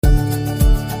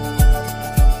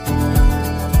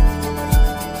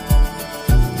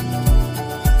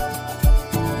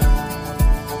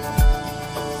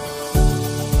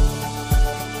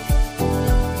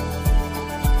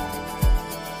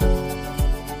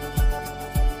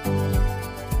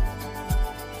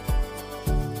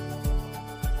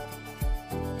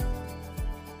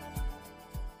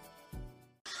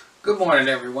Good morning,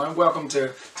 everyone. Welcome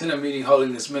to Tent of Meeting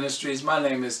Holiness Ministries. My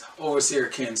name is Overseer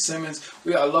Ken Simmons.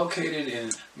 We are located in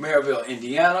Maryville,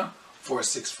 Indiana,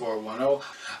 46410.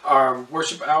 Our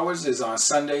worship hours is on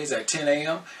Sundays at 10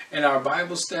 a.m. and our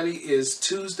Bible study is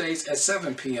Tuesdays at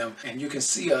 7 p.m. and you can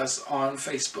see us on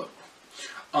Facebook.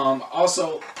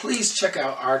 Also, please check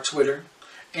out our Twitter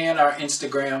and our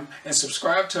Instagram and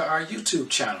subscribe to our YouTube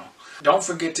channel. Don't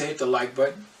forget to hit the like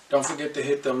button. Don't forget to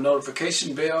hit the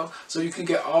notification bell so you can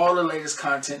get all the latest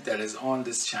content that is on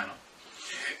this channel.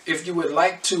 If you would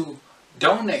like to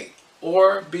donate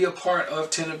or be a part of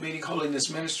Tent of Meeting Holiness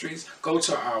Ministries, go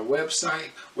to our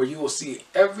website where you will see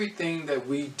everything that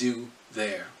we do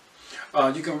there.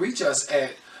 You can reach us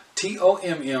at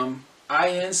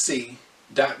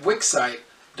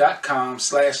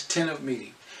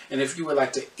tomminc.wixsite.com/tentofmeeting. And if you would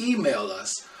like to email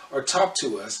us or talk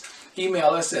to us, email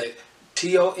us at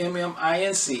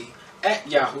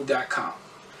tomminc@yahoo.com.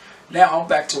 Now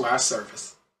back to our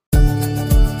service.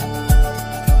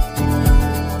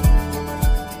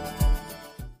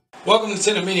 Welcome to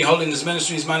Tent of Meeting Holiness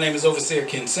Ministries. My name is Overseer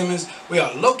Ken Simmons. We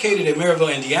are located in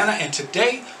Maryville, Indiana, and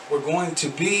today we're going to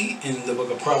be in the book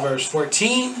of Proverbs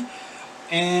 14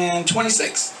 and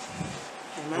 26.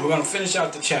 And we're going to finish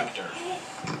out the chapter.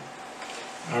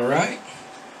 All right.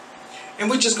 And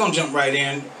we're just going to jump right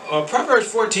in. Proverbs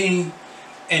 14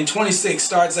 and 26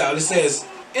 starts out. It says,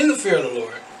 "In the fear of the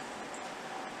Lord,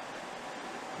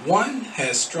 one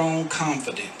has strong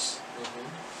confidence,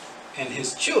 and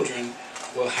his children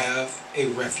will have a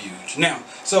refuge." Now,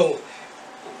 so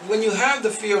when you have the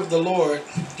fear of the Lord,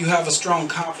 you have a strong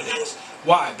confidence.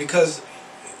 Why? Because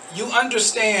you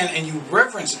understand and you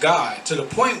reverence God to the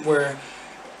point where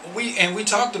we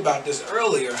talked about this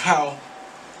earlier, how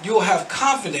you'll have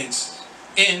confidence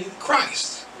in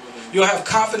Christ. You'll have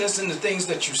confidence in the things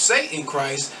that you say in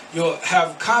Christ. You'll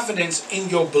have confidence in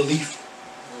your belief.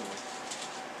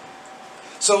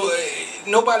 So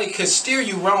nobody could steer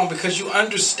you wrong because you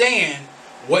understand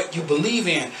what you believe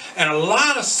in. And a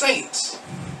lot of saints,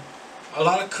 a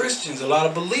lot of Christians, a lot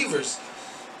of believers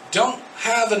don't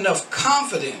have enough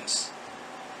confidence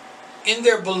in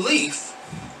their belief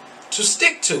to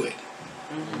stick to it.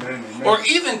 Amen. Or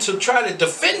even to try to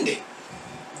defend it.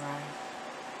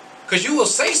 Because you will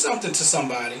say something to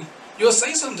somebody,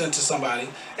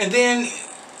 and then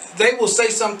they will say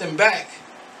something back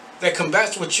that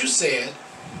combats what you said,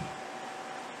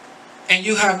 and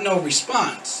you have no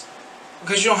response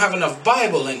because you don't have enough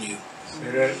Bible in you,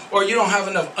 or you don't have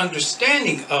enough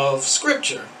understanding of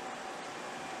Scripture.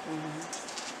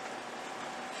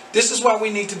 This is why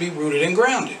we need to be rooted and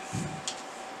grounded,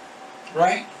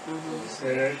 right?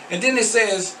 And then it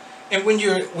says, and when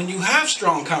you have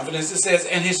strong confidence, it says,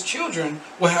 and his children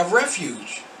will have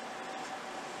refuge.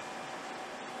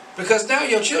 Because now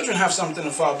your children have something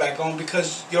to fall back on,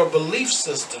 because your belief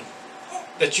system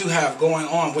that you have going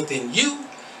on within you,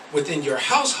 within your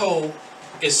household,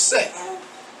 is set.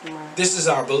 This is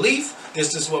our belief.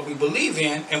 This is what we believe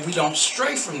in, and we don't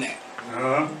stray from that.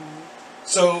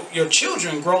 So your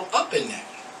children grow up in that.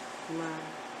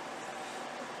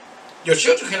 Your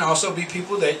children can also be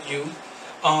people that you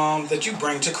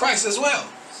bring to Christ as well.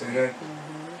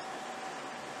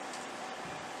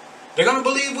 They're going to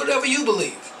believe whatever you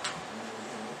believe.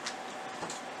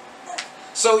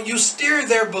 So you steer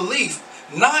their belief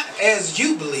not as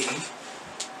you believe,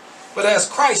 but as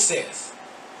Christ says.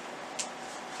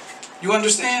 You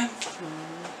understand?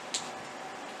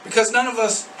 Because none of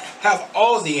us have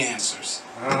all the answers.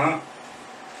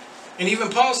 And even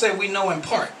Paul said we know in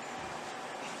part.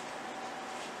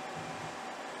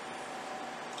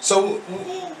 So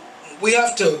we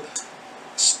have to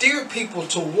steer people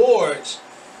towards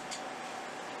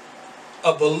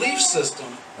a belief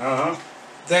system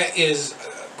that is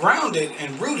grounded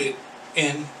and rooted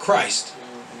in Christ.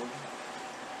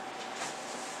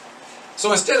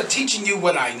 So instead of teaching you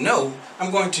what I know, I'm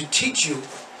going to teach you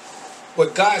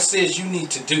what God says you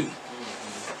need to do.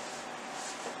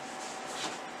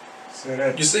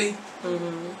 You see?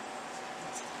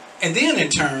 And then in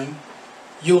turn,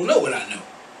 you'll know what I know.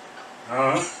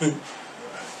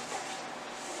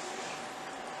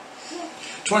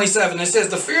 27, it says,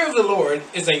 the fear of the Lord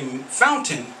is a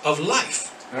fountain of life.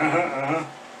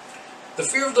 The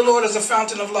fear of the Lord is a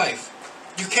fountain of life.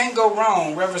 You can't go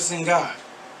wrong reverencing God.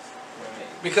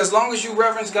 Because as long as you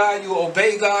reverence God, you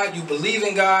obey God, you believe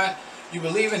in God, you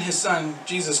believe in his son,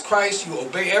 Jesus Christ, you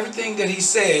obey everything that he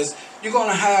says, you're going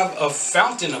to have a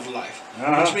fountain of life.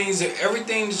 Which means that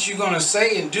everything that you're going to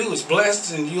say and do is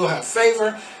blessed, and you'll have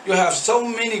favor. You'll have so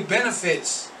many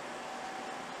benefits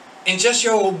in just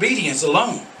your obedience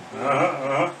alone.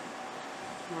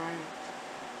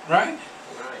 Right?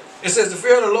 It says the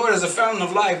fear of the Lord is a fountain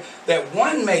of life, that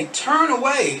one may turn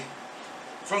away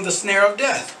from the snare of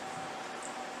death.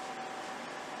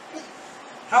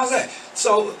 How's that?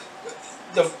 So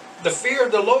the fear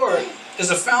of the Lord is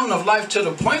a fountain of life to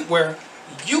the point where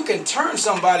you can turn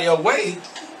somebody away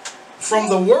from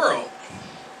the world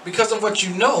because of what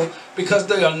you know, because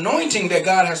the anointing that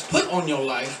God has put on your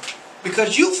life,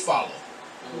 because you follow.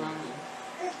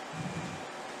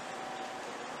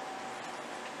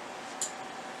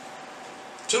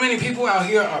 Too many people out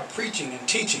here are preaching and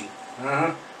teaching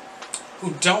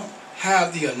who don't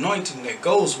have the anointing that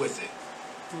goes with it.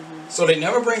 So they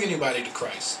never bring anybody to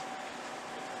Christ.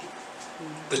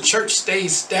 The church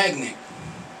stays stagnant.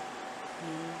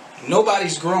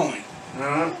 Nobody's growing.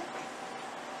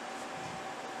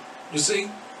 You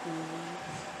see?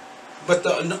 But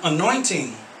the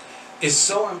anointing is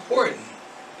so important.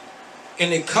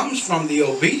 And it comes from the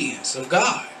obedience of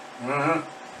God.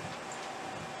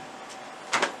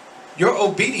 Your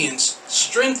obedience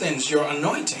strengthens your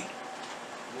anointing.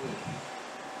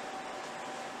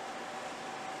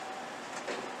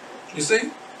 You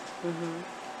see?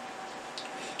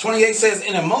 28 says,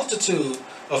 in a multitude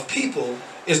of people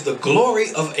is the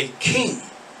glory of a king.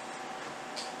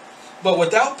 But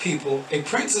without people, a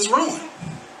prince is ruined.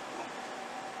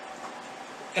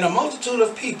 In a multitude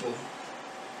of people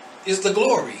is the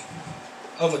glory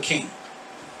of a king.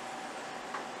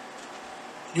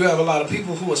 You have a lot of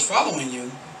people who is following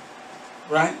you,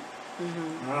 right?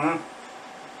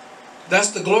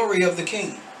 That's the glory of the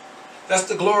king. That's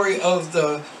the glory of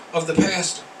the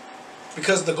pastor.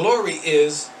 Because the glory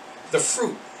is the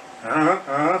fruit.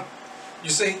 You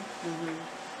see?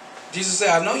 Jesus said,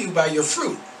 I know you by your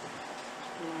fruit.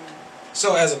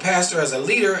 So as a pastor, as a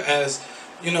leader, as,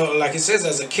 you know, like it says,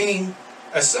 as a king,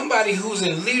 as somebody who's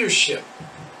in leadership,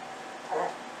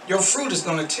 your fruit is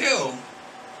going to tell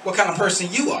what kind of person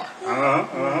you are.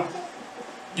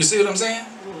 You see what I'm saying?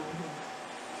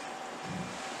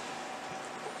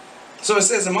 So it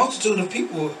says a multitude of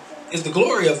people is the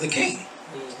glory of the king.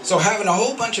 So having a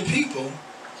whole bunch of people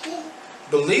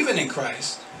believing in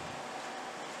Christ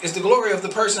is the glory of the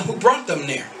person who brought them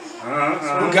there.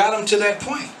 Who got them to that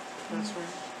point. That's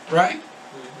right. Right?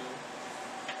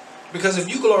 Because if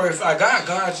you glorify God,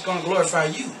 God's going to glorify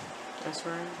you. That's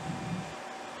right.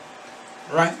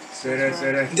 Right? Say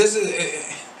that. This is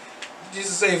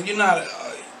Jesus say, if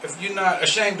you're not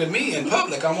ashamed of me in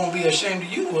public, I won't be ashamed of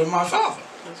you with my Father.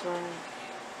 That's right.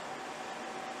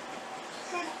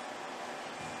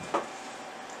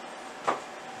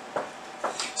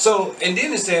 So, and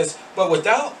then it says, but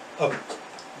without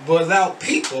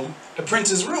people, the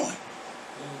prince is ruined.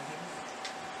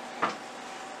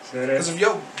 Say Because that. if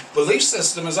your belief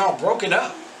system is all broken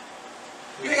up,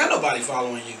 you ain't got nobody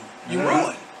following you. You're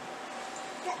ruined.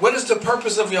 What is the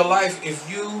purpose of your life if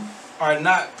you are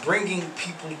not bringing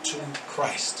people to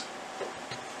Christ?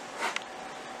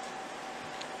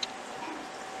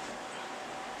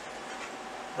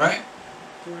 Right?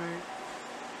 Right.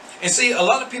 And see, a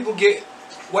lot of people get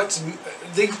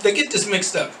they get this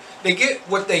mixed up. They get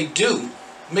what they do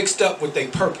mixed up with their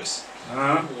purpose.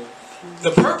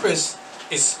 The purpose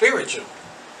is spiritual.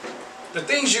 The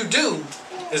things you do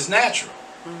is natural.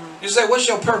 You say, what's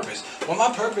your purpose? Well,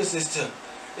 my purpose is to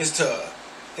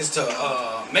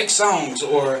make songs,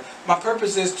 or my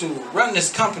purpose is to run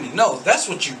this company. No, that's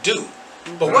what you do.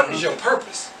 But what is your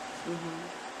purpose?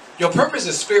 Your purpose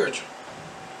is spiritual.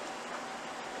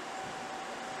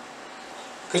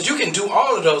 Because you can do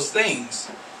all of those things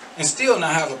and still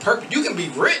not have a purpose. You can be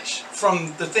rich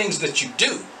from the things that you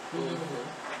do.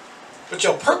 But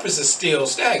your purpose is still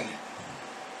stagnant.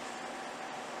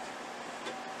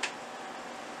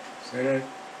 Say that.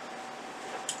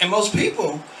 And most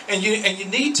people, and you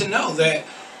need to know that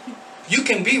you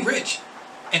can be rich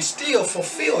and still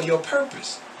fulfill your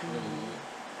purpose.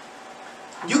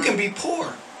 You can be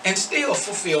poor and still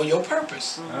fulfill your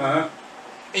purpose.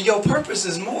 And your purpose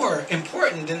is more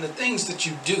important than the things that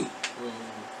you do.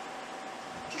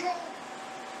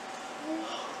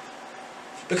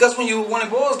 Because when it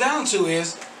boils down to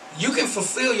is, you can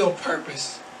fulfill your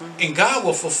purpose and God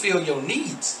will fulfill your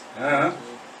needs. Right?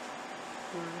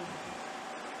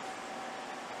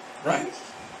 Right.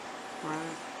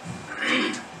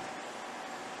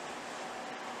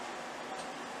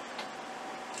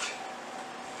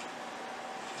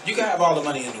 You can have all the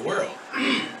money in the world,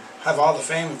 have all the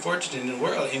fame and fortune in the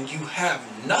world, and you have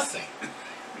nothing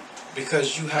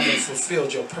because you haven't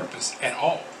fulfilled your purpose at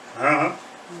all.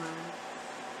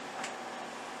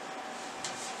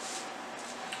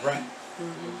 Right?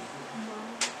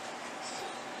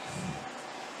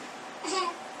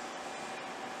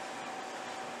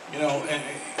 You know, and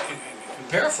I'm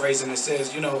paraphrasing, it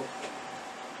says, you know,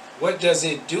 what does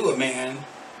it do a man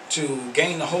to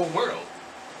gain the whole world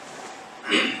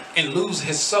and lose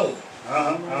his soul?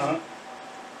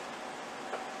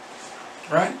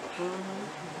 Right?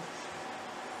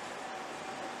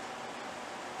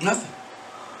 Nothing.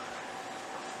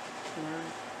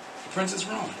 Prince is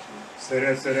wrong. Say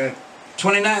that.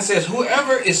 29 says,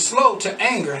 whoever is slow to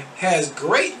anger has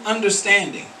great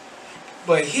understanding,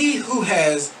 but he who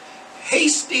has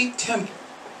hasty temper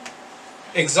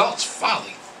exalts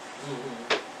folly.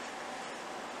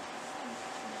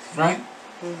 Right?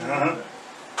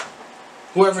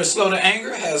 Whoever is slow to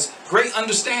anger has great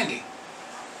understanding.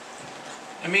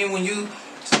 I mean, when you,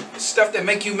 stuff that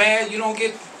make you mad, you don't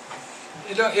get,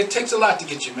 it takes a lot to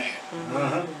get you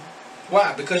mad.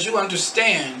 Why? Because you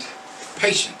understand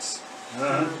patience.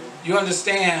 You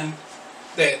understand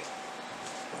that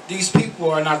these people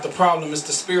are not the problem, it's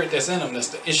the spirit that's in them that's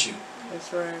the issue.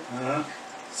 That's right.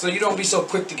 So you don't be so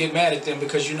quick to get mad at them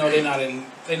because you know they're not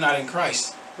in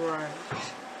Christ. Right.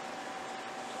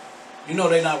 You know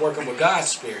they're not working with God's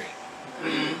spirit.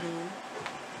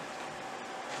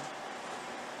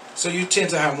 So you tend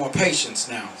to have more patience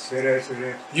now. Say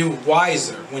that. You're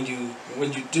wiser when you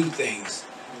do things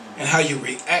and how you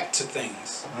react to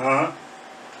things. Right?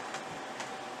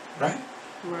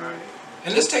 Right.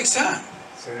 And this takes time.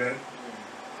 Say that.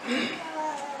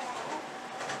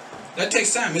 That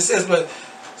takes time. It says, but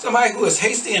somebody who is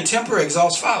hasty in temper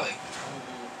exalts folly.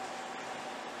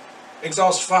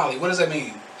 Exalts folly. What does that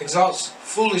mean? Exalts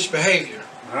foolish behavior.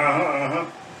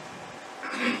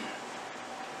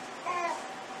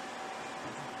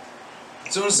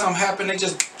 As soon as something happens, they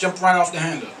just jump right off the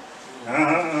handle.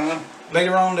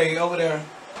 Later on, they over there.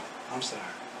 I'm sorry.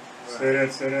 Say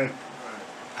that.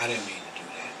 I didn't mean to do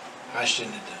that. I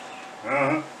shouldn't have done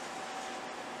that.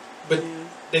 But Yeah.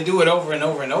 they do it over and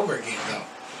over and over again, though.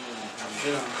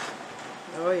 You know,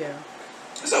 Oh yeah.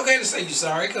 it's okay to say you're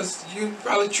sorry because you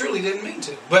probably truly didn't mean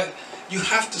to. But you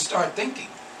have to start thinking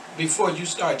before you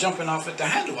start jumping off at the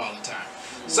handle all the time.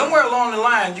 Somewhere along the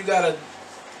line, you gotta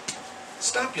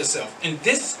stop yourself, and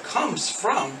this comes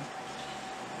from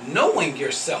knowing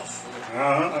yourself,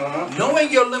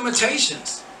 knowing your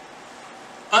limitations,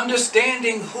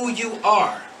 understanding who you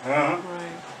are, Right.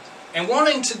 and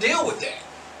wanting to deal with that.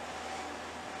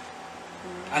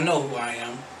 I know who I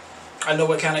am. I know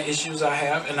what kind of issues I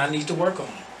have, and I need to work on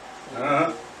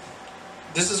them.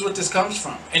 This is what this comes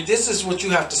from, and this is what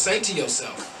you have to say to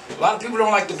yourself. A lot of people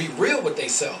don't like to be real with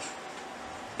themselves.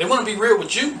 They want to be real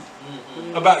with you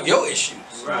about your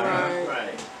issues.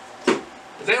 Right.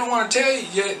 But they don't want to tell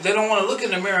you. They don't want to look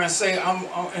in the mirror and say, "I'm,"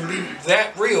 and be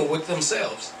that real with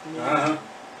themselves.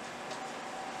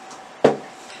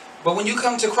 But when you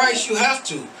come to Christ, you have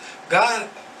to. God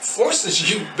forces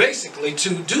you basically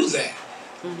to do that.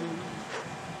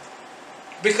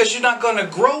 Because you're not going to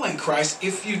grow in Christ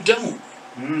if you don't.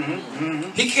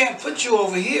 He can't put you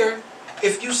over here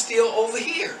if you still over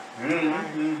here.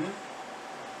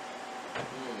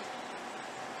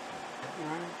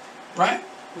 Right?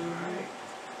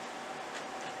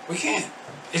 We can't.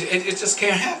 It just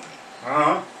can't happen.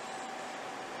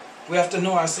 We have to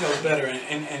know ourselves better.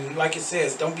 And like it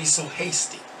says, don't be so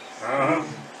hasty.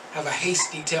 Have a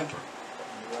hasty temper.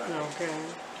 Okay.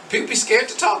 People be scared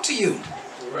to talk to you.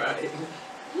 Right.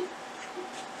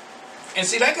 And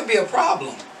see, that could be a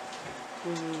problem.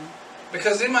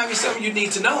 Because it might be something you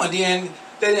need to know, and then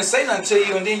they didn't say nothing to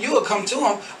you, and then you will come to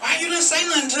them. Why you didn't say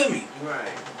nothing to me?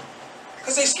 Right.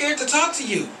 Because they scared to talk to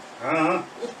you.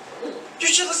 You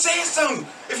should have said something.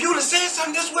 If you would have said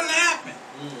something, this wouldn't happen.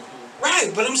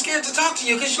 Right, but I'm scared to talk to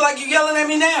you because you're yelling at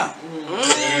me now.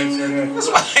 That's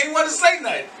why I ain't want to say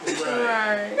nothing.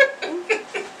 Right.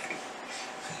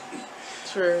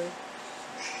 True.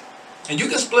 And you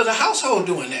can split a household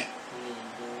doing that.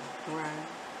 Right.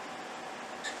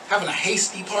 Having a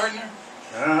hasty partner.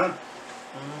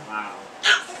 Wow.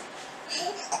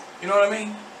 You know what I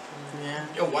mean? Yeah.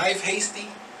 Your wife hasty,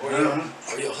 or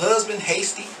your husband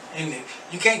hasty, and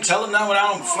you can't tell them nothing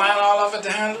without them flying all off at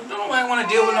the handle. Nobody want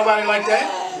to deal with nobody like that.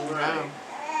 Right.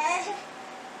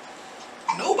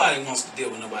 Nobody wants to deal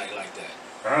with nobody like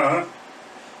that.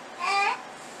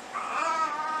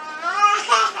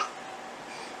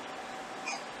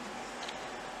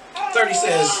 30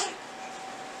 says,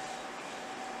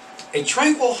 a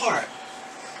tranquil heart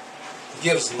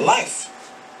gives life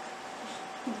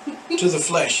to the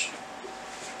flesh,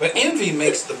 but envy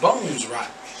makes the bones rot.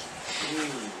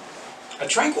 A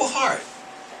tranquil heart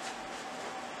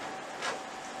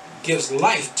gives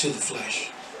life to the flesh.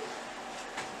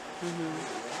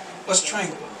 What's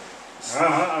tranquil?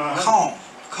 Calm.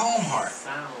 A calm heart.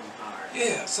 Sound hard.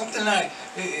 Yeah, something like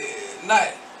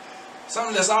not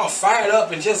something that's all fired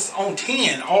up and just on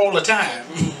 10 all the time.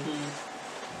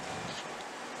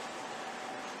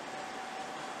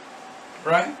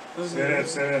 Right? Say that,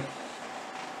 say that.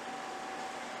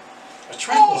 A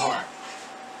tranquil heart.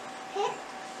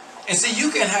 And see,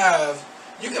 you can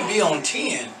be on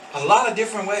 10 a lot of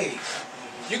different ways.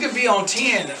 You can be on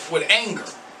 10 with anger.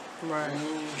 Right.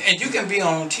 And you can be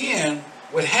on 10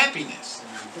 with happiness.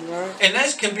 Right. And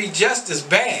that can be just as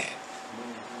bad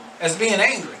as being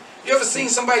angry. You ever seen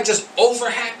somebody just over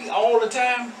happy all the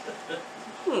time?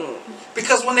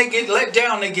 Because when they get let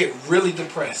down, they get really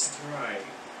depressed. Right.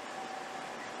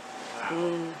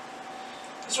 Mm.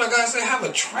 That's why God said, have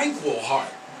a tranquil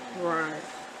heart. Right.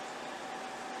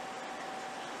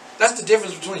 That's the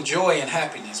difference between joy and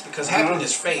happiness, because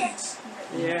happiness fades.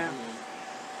 Yeah.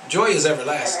 Joy is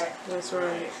everlasting. That's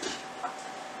right.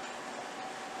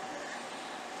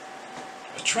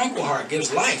 A tranquil heart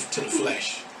gives life to the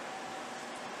flesh.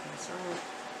 That's right.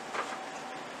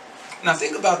 Now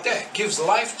think about that. Gives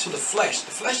life to the flesh.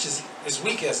 The flesh is as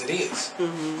weak as it is.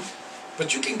 Mm-hmm.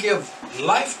 But you can give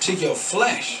life to your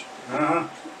flesh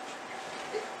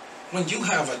when you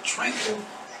have a tranquil,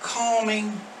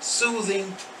 calming,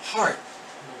 soothing heart.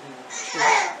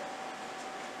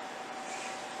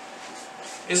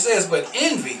 It says, but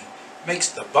envy makes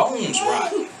the bones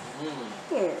rot.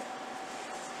 Hmm.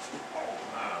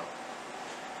 Wow.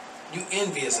 You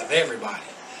envious of everybody.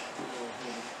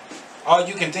 All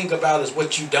you can think about is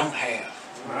what you don't have.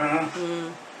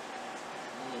 Mm.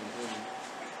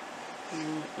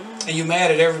 And you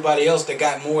mad at everybody else that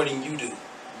got more than you do.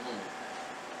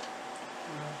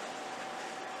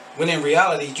 When in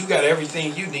reality, you got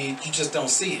everything you need, you just don't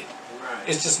see it. Right.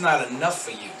 It's just not enough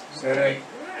for you. Say that.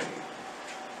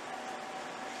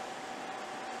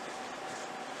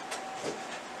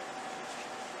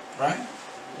 Right. Right?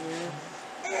 Yeah.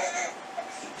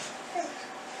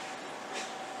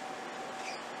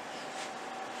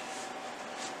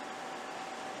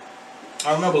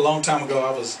 I remember a long time ago,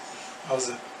 I was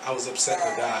upset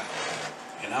with God,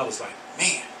 and I was like,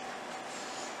 man,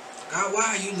 God, why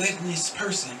are you letting this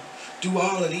person do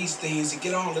all of these things and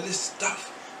get all of this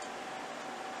stuff?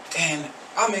 And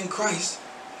I'm in Christ,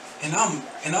 and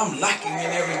I'm lacking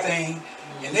in everything,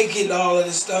 and they get all of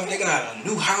this stuff. They got a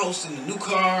new house and a new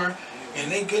car,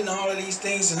 and they getting all of these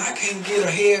things, and I can't get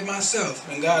ahead myself.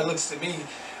 And God looks at me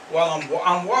while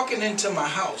I'm walking into my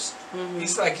house.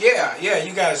 He's like, yeah,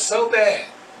 you got it so bad.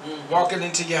 Walking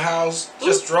into your house,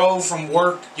 just drove from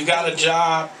work, you got a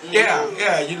job.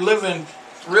 Yeah, you're living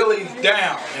really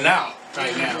down and out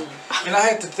right now. And I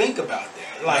had to think about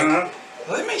that. Like,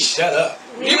 let me shut up.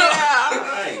 You know?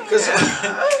 Right.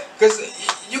 Because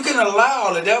you can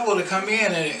allow the devil to come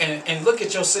in and look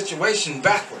at your situation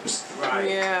backwards. Right.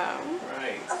 Yeah.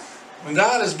 Right. When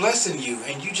God is blessing you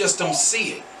and you just don't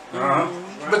see it. Right.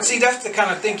 But see, that's the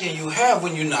kind of thinking you have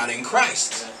when you're not in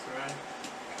Christ. That's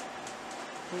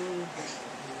right.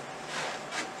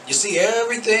 You see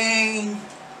everything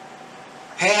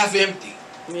half empty.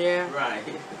 Yeah. Right.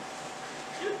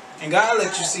 And God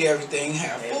lets you see everything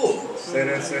half full. Say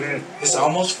that, say that. It's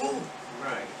almost full.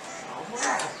 Right.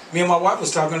 Me and my wife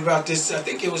was talking about this, I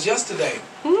think it was yesterday.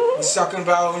 We was talking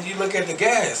about when you look at the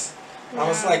gas. I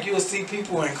was like, you'll see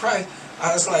people in Christ.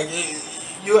 I was like,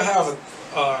 you'll have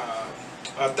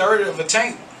a third of a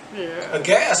tank Yeah. of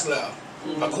gas left.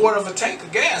 A quarter of a tank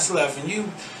of gas left. And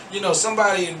you know,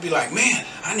 somebody would be like, man,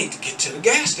 I need to get to the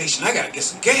gas station. I got to get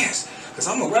some gas. Because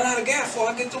I'm going to run out of gas before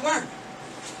I get to work.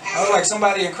 I was like,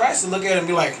 somebody in Christ would look at it and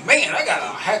be like, man, I got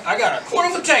a quarter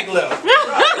of a tank left.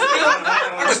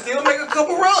 I can still make a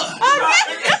couple runs.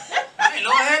 I didn't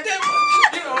know I had that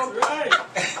much. You know, Right.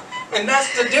 and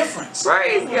that's the difference.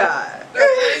 Praise God.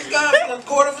 Praise God for a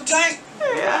quarter of a tank.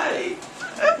 Yeah.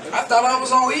 I thought I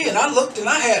was on E, and I looked and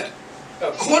I had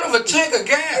a quarter of a tank of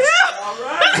gas. All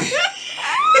right.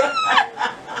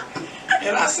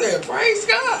 And I said, praise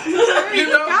God. You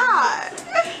know? God.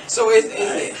 So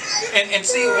and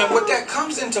see, and what that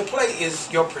comes into play is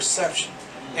your perception.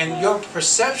 And your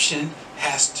perception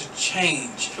has to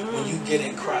change when you get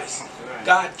in Christ. Right.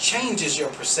 God changes your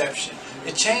perception.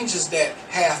 It changes that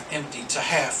half empty to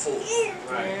half full.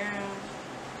 Right.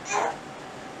 Yeah.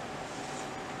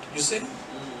 You see?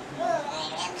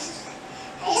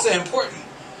 It's important.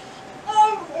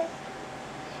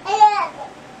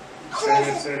 Say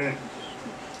that, say that.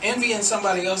 Envying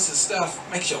somebody else's stuff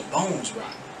makes your bones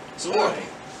rot. It's horrible.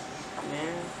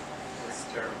 Yeah. That's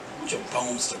terrible. I want your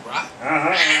bones to rot.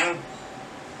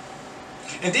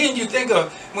 And then you think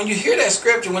of, when you hear that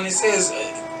scripture, when it says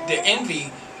the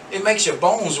envy, it makes your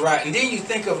bones rot. And then you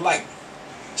think of like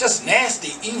just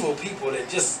nasty, evil people that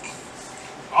just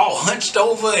all hunched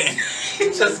over and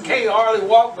just can't hardly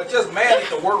walk, but just mad at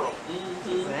the world.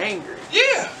 He's angry.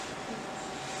 Yeah.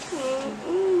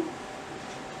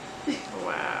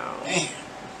 Wow. Man,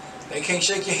 they can't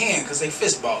shake your hand because they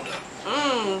fist balled up.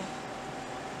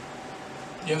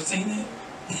 You ever seen that?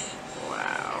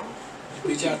 Wow. You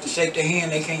reach out to shake their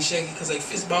hand, they can't shake it because they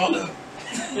fist balled up.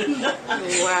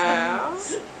 Wow.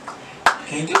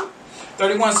 Can't do it.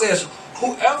 31 says,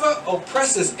 whoever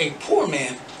oppresses a poor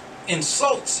man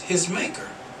insults his maker,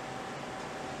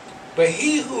 but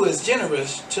he who is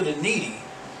generous to the needy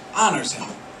honors him.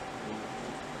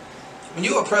 When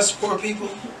you oppress poor people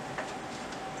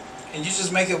and you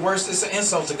just make it worse, it's an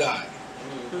insult to God.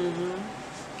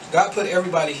 God put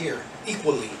everybody here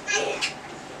equally.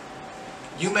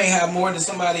 You may have more than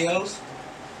somebody else,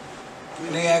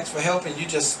 and they ask for help, and you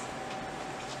just,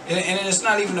 and it's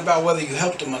not even about whether you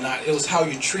helped them or not. It was how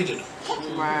you treated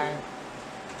them. Right.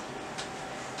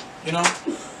 You know?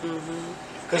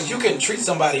 Because you can treat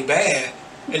somebody bad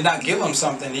and not give them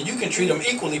something, and you can treat them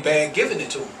equally bad giving it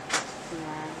to them.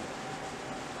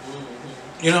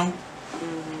 You know?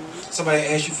 Somebody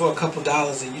asks you for a couple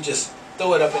dollars and you just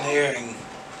throw it up in the air and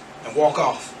walk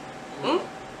off.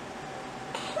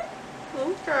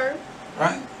 Okay.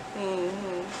 Right?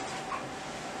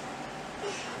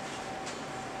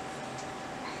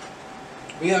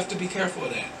 We have to be careful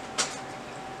of that.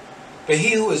 But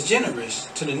he who is generous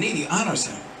to the needy honors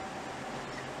him.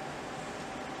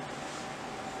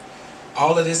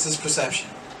 All of this is perception.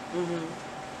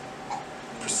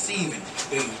 Perceiving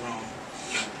things wrong.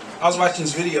 I was watching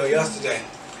this video yesterday,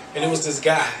 and it was this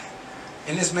guy,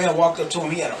 and this man walked up to him.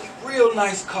 He had a real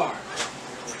nice car,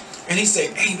 and he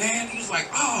said, "Hey man," he was like,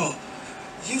 "Oh,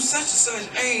 you such and such.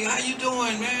 Hey, how you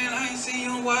doing, man? I ain't seen you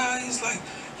in a while." He's like,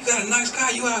 "You got a nice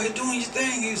car. You out here doing your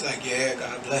thing." He was like, "Yeah,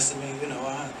 God blessing me. You know,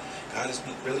 God is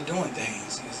really doing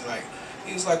things." He was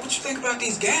like, "What you think about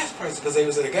these gas prices?" Because they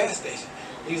was at a gas station.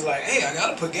 He was like, "Hey, I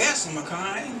gotta put gas in my car.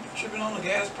 I ain't tripping on the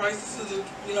gas prices.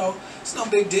 You know, it's no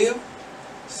big deal."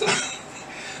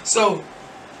 So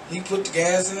he put the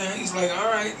gas in there. He's like,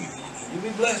 "All right, you be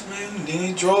blessed, man." And then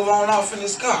he drove on off in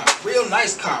his car. Real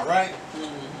nice car, right?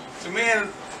 The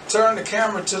man turned the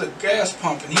camera to the gas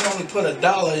pump, and he only put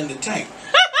 $1 in the tank.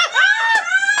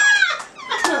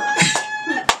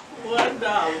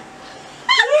 $1.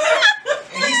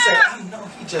 And he said, "I know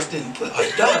he just didn't put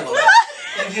 $1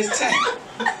 in his tank."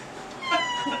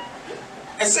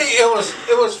 And see, it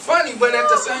was funny, but at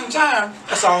the same time,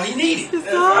 that's all he needed. He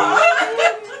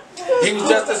was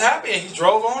just as happy, and he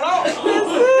drove on off.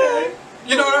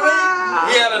 You know what I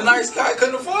mean? He had a nice car,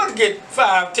 couldn't afford to get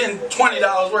 $5, $10,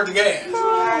 $20 worth of gas.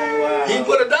 He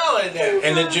put $1 in there,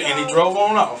 and he drove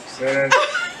on off.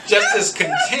 Just as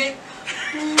content,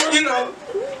 you know.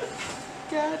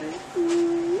 Got it.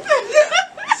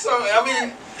 So I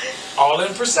mean, all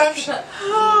in perception.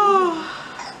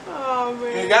 Oh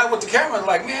man. And the guy with the camera was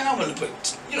like, "Man, I'm gonna put,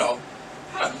 you know,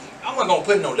 I'm not gonna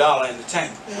put no $1 in the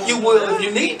tank. You will if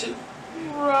you need to."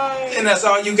 Right. And that's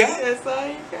all you got. That's all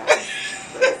you got.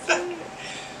 That's it.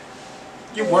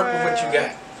 You work with what you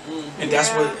got. And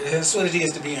that's what it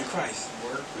is to be in Christ.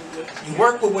 You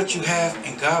work with what you have,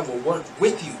 and God will work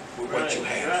with you with what you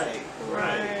have.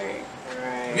 Right.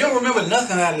 If you don't remember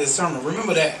nothing out of this sermon,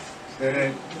 remember that.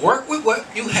 Work with what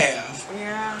you have,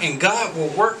 Yeah. and God will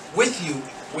work with you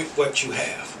with what you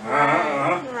have.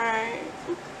 Right.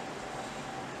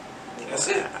 That's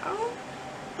it. Wow.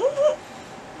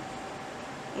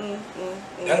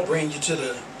 That'll bring you to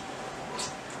the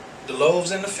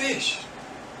loaves and the fish.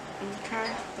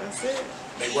 Okay. That's it.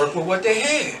 They work with what they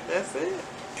had, That's it.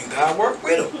 and God worked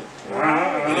with them,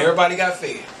 and everybody got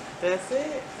fed. That's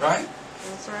it. Right?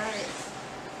 That's right.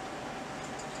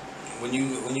 When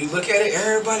you look at it,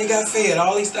 everybody got fed.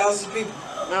 All these thousands of people.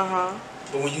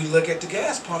 But when you look at the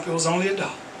gas pump, it was only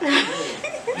 $1.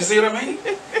 You see what I mean?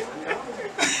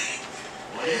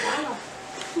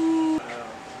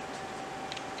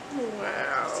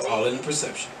 Wow. It's all in the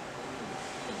perception.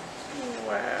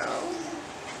 Wow.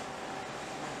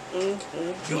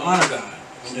 You honor God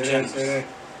when you're generous. Yeah.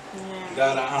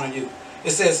 God, I honor you.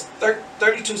 It says,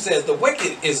 32 says, the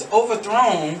wicked is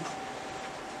overthrown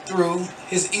through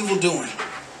his evil doing.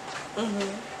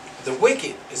 The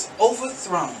wicked is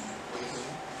overthrown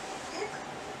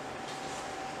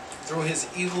through his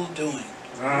evil doing.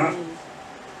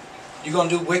 You're going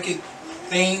to do wicked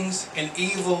things and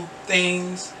evil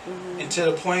things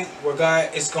until the point where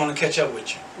God is going to catch up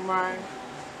with you. Right.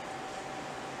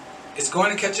 It's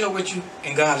going to catch up with you,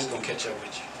 and God is going to catch up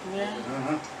with you. Yeah.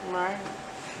 Right.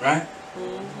 Right?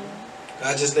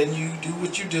 God just letting you do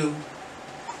what you do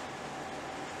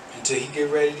until he get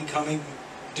ready to come and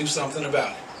do something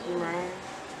about it. Right.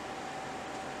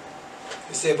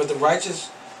 It said, but the righteous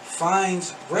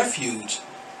finds refuge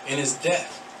in his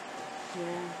death.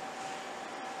 Yeah.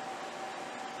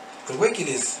 The wicked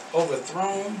is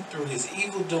overthrown through his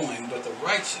evil doing, but the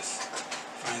righteous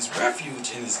finds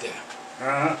refuge in his death.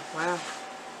 Uh-huh. Wow.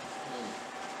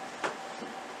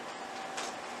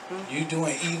 You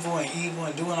doing evil and evil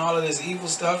and doing all of this evil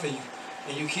stuff, and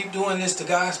you keep doing this to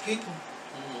God's people.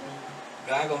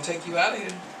 God gonna take you out of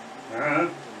here. Uh-huh.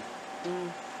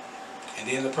 And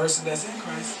then the person that's in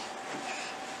Christ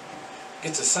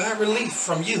gets a sigh of relief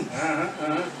from you,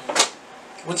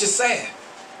 which is sad.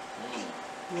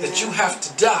 That you have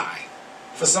to die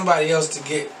for somebody else to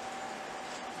get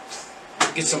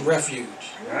some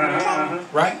refuge. Uh-huh.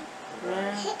 Right?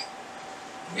 Yeah.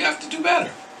 We have to do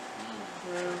better.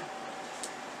 Yeah.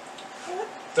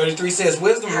 33 says,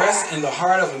 wisdom rests in the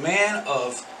heart of a man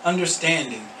of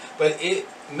understanding, but it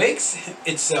makes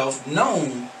itself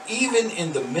known even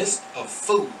in the midst of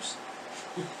fools.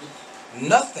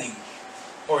 Nothing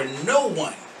or no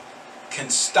one can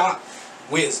stop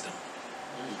wisdom.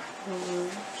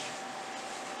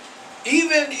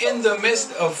 Even in the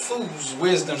midst of fools,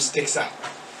 wisdom sticks out.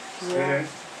 Yeah.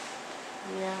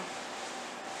 Yeah.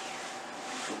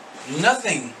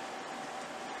 Nothing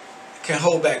can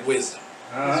hold back wisdom.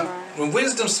 That's Uh-huh. right. When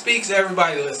wisdom speaks,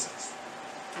 everybody listens.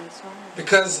 That's right.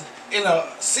 Because in a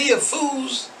sea of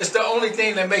fools, it's the only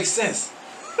thing that makes sense.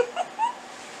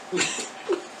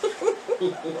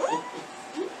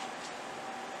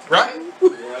 Right?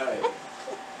 Right.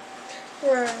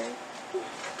 Right.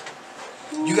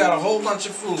 You got a whole bunch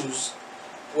of fools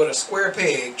with a square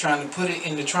peg trying to put it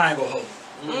in the triangle hole.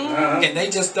 Uh-huh. And they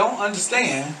just don't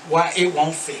understand why it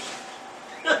won't fit.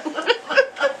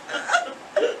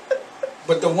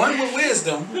 But the one with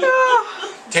wisdom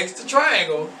takes the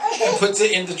triangle and puts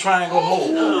it in the triangle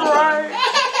hole. Right.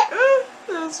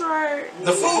 That's right.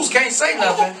 The fools can't say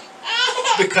nothing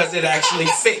because it actually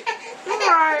fit.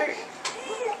 Right.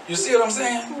 You see what I'm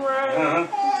saying? Right.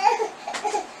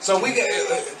 Uh-huh. So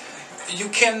you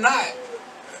cannot,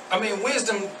 I mean,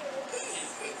 wisdom,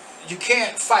 you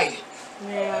can't fight it.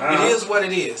 Yeah. It is what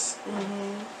it is.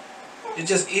 It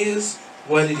just is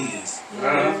what it is.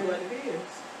 That's Uh-huh. what it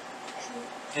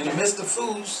is. In the midst of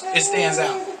fools, it stands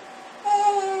out.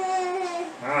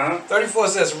 Uh-huh. 34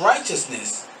 says,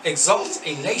 righteousness exalts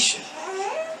a nation,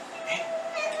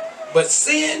 but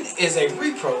sin is a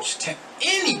reproach to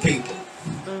any people.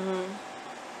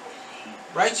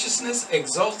 Righteousness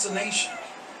exalts a nation.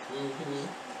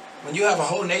 When you have a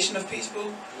whole nation of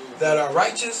people that are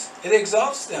righteous, it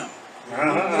exalts them. You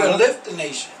Uh-huh. lift the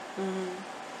nation.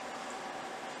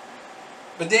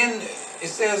 But then it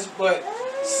says, but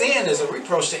sin is a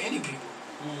reproach to any people.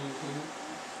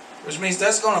 Which means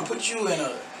that's going to put you in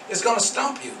it's going to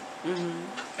stump you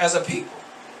as a people.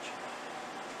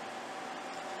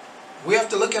 We have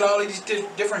to look at all of these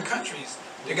different countries.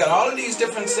 They got all of these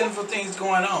different sinful things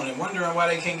going on and wondering why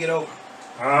they can't get over.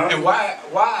 Uh-huh. And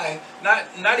why,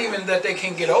 not even that they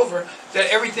can't get over,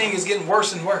 that everything is getting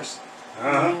worse and worse.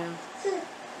 Uh-huh. Yeah.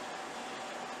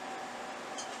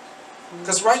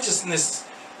 Because righteousness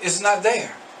is not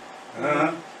there.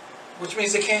 Uh-huh. Which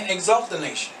means it can't exalt the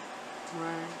nation.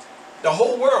 Right. The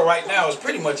whole world right now is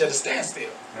pretty much at a standstill.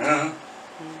 Uh-huh.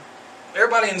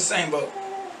 Everybody in the same boat.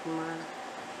 Right.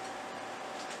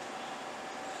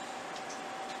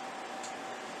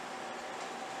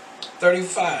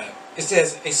 .35. It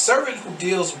says, a servant who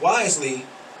deals wisely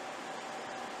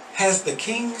has the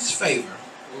king's favor,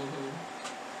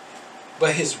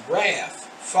 but his wrath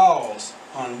falls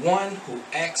on one who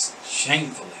acts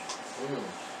shamefully.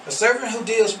 A servant who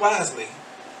deals wisely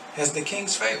has the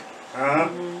king's favor. Uh-huh.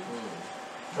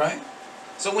 Right?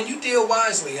 So when you deal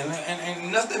wisely,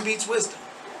 and nothing beats wisdom.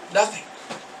 Nothing.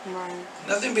 Right.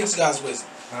 Nothing beats God's wisdom.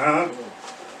 Uh-huh.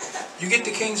 You get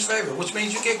the king's favor, which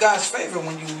means you get God's favor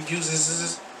when you use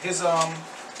his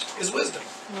wisdom.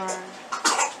 Right.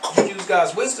 You use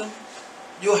God's wisdom,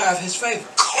 you'll have his favor.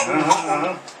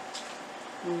 Uh-huh.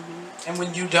 And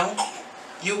when you don't,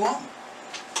 you won't.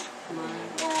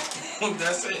 Right.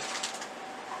 That's it.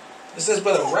 It says,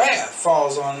 but a wrath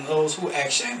falls on those who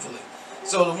act shamefully.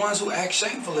 So the ones who act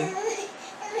shamefully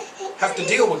have to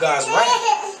deal with God's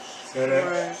wrath, Say that.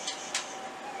 Right.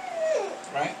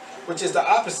 right? Which is the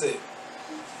opposite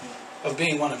of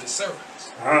being one of his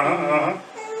servants. Uh-huh.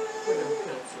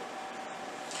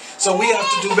 So we have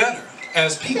to do better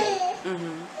as people.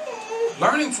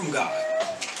 Learning from God.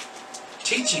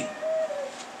 Teaching.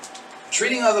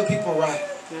 Treating other people right.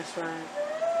 That's right.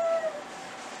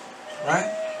 Right?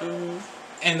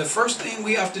 And the first thing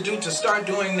we have to do to start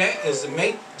doing that is to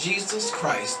make Jesus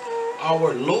Christ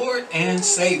our Lord and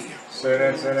Savior. Say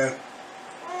that. Say that.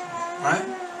 Right?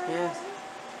 Yes.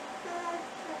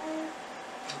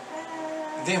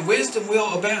 then wisdom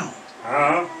will abound.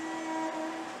 Uh-huh.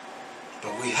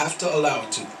 But we have to allow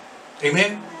it to.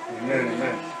 Amen? Amen.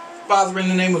 Amen. Father, in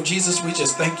the name of Jesus, we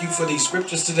just thank you for these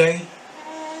scriptures today.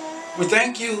 We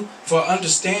thank you for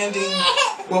understanding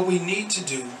what we need to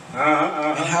do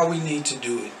and how we need to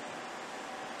do it,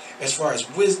 as far as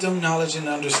wisdom, knowledge, and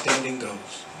understanding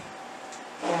goes.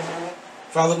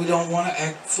 Father, we don't want to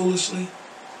act foolishly,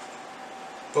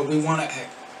 but we want to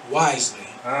act wisely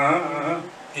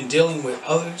in dealing with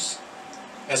others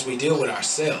as we deal with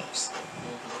ourselves.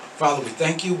 Father, we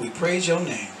thank you. We praise your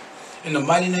name. In the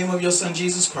mighty name of your Son,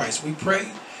 Jesus Christ, we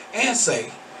pray and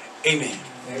say, amen.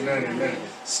 Amen. Amen.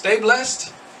 Stay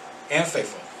blessed and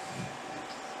faithful.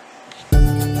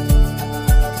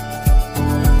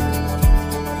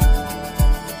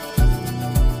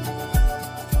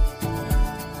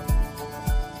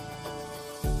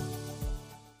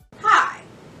 Hi,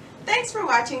 thanks for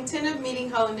watching 10 of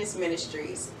Meeting Holiness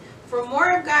Ministries. For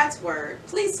more of God's Word,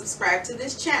 please subscribe to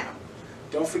this channel.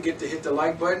 Don't forget to hit the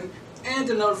like button and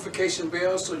the notification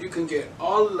bell so you can get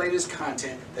all the latest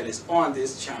content that is on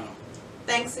this channel.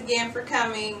 Thanks again for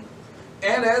coming.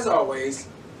 And as always,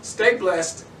 stay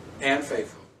blessed and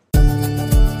faithful.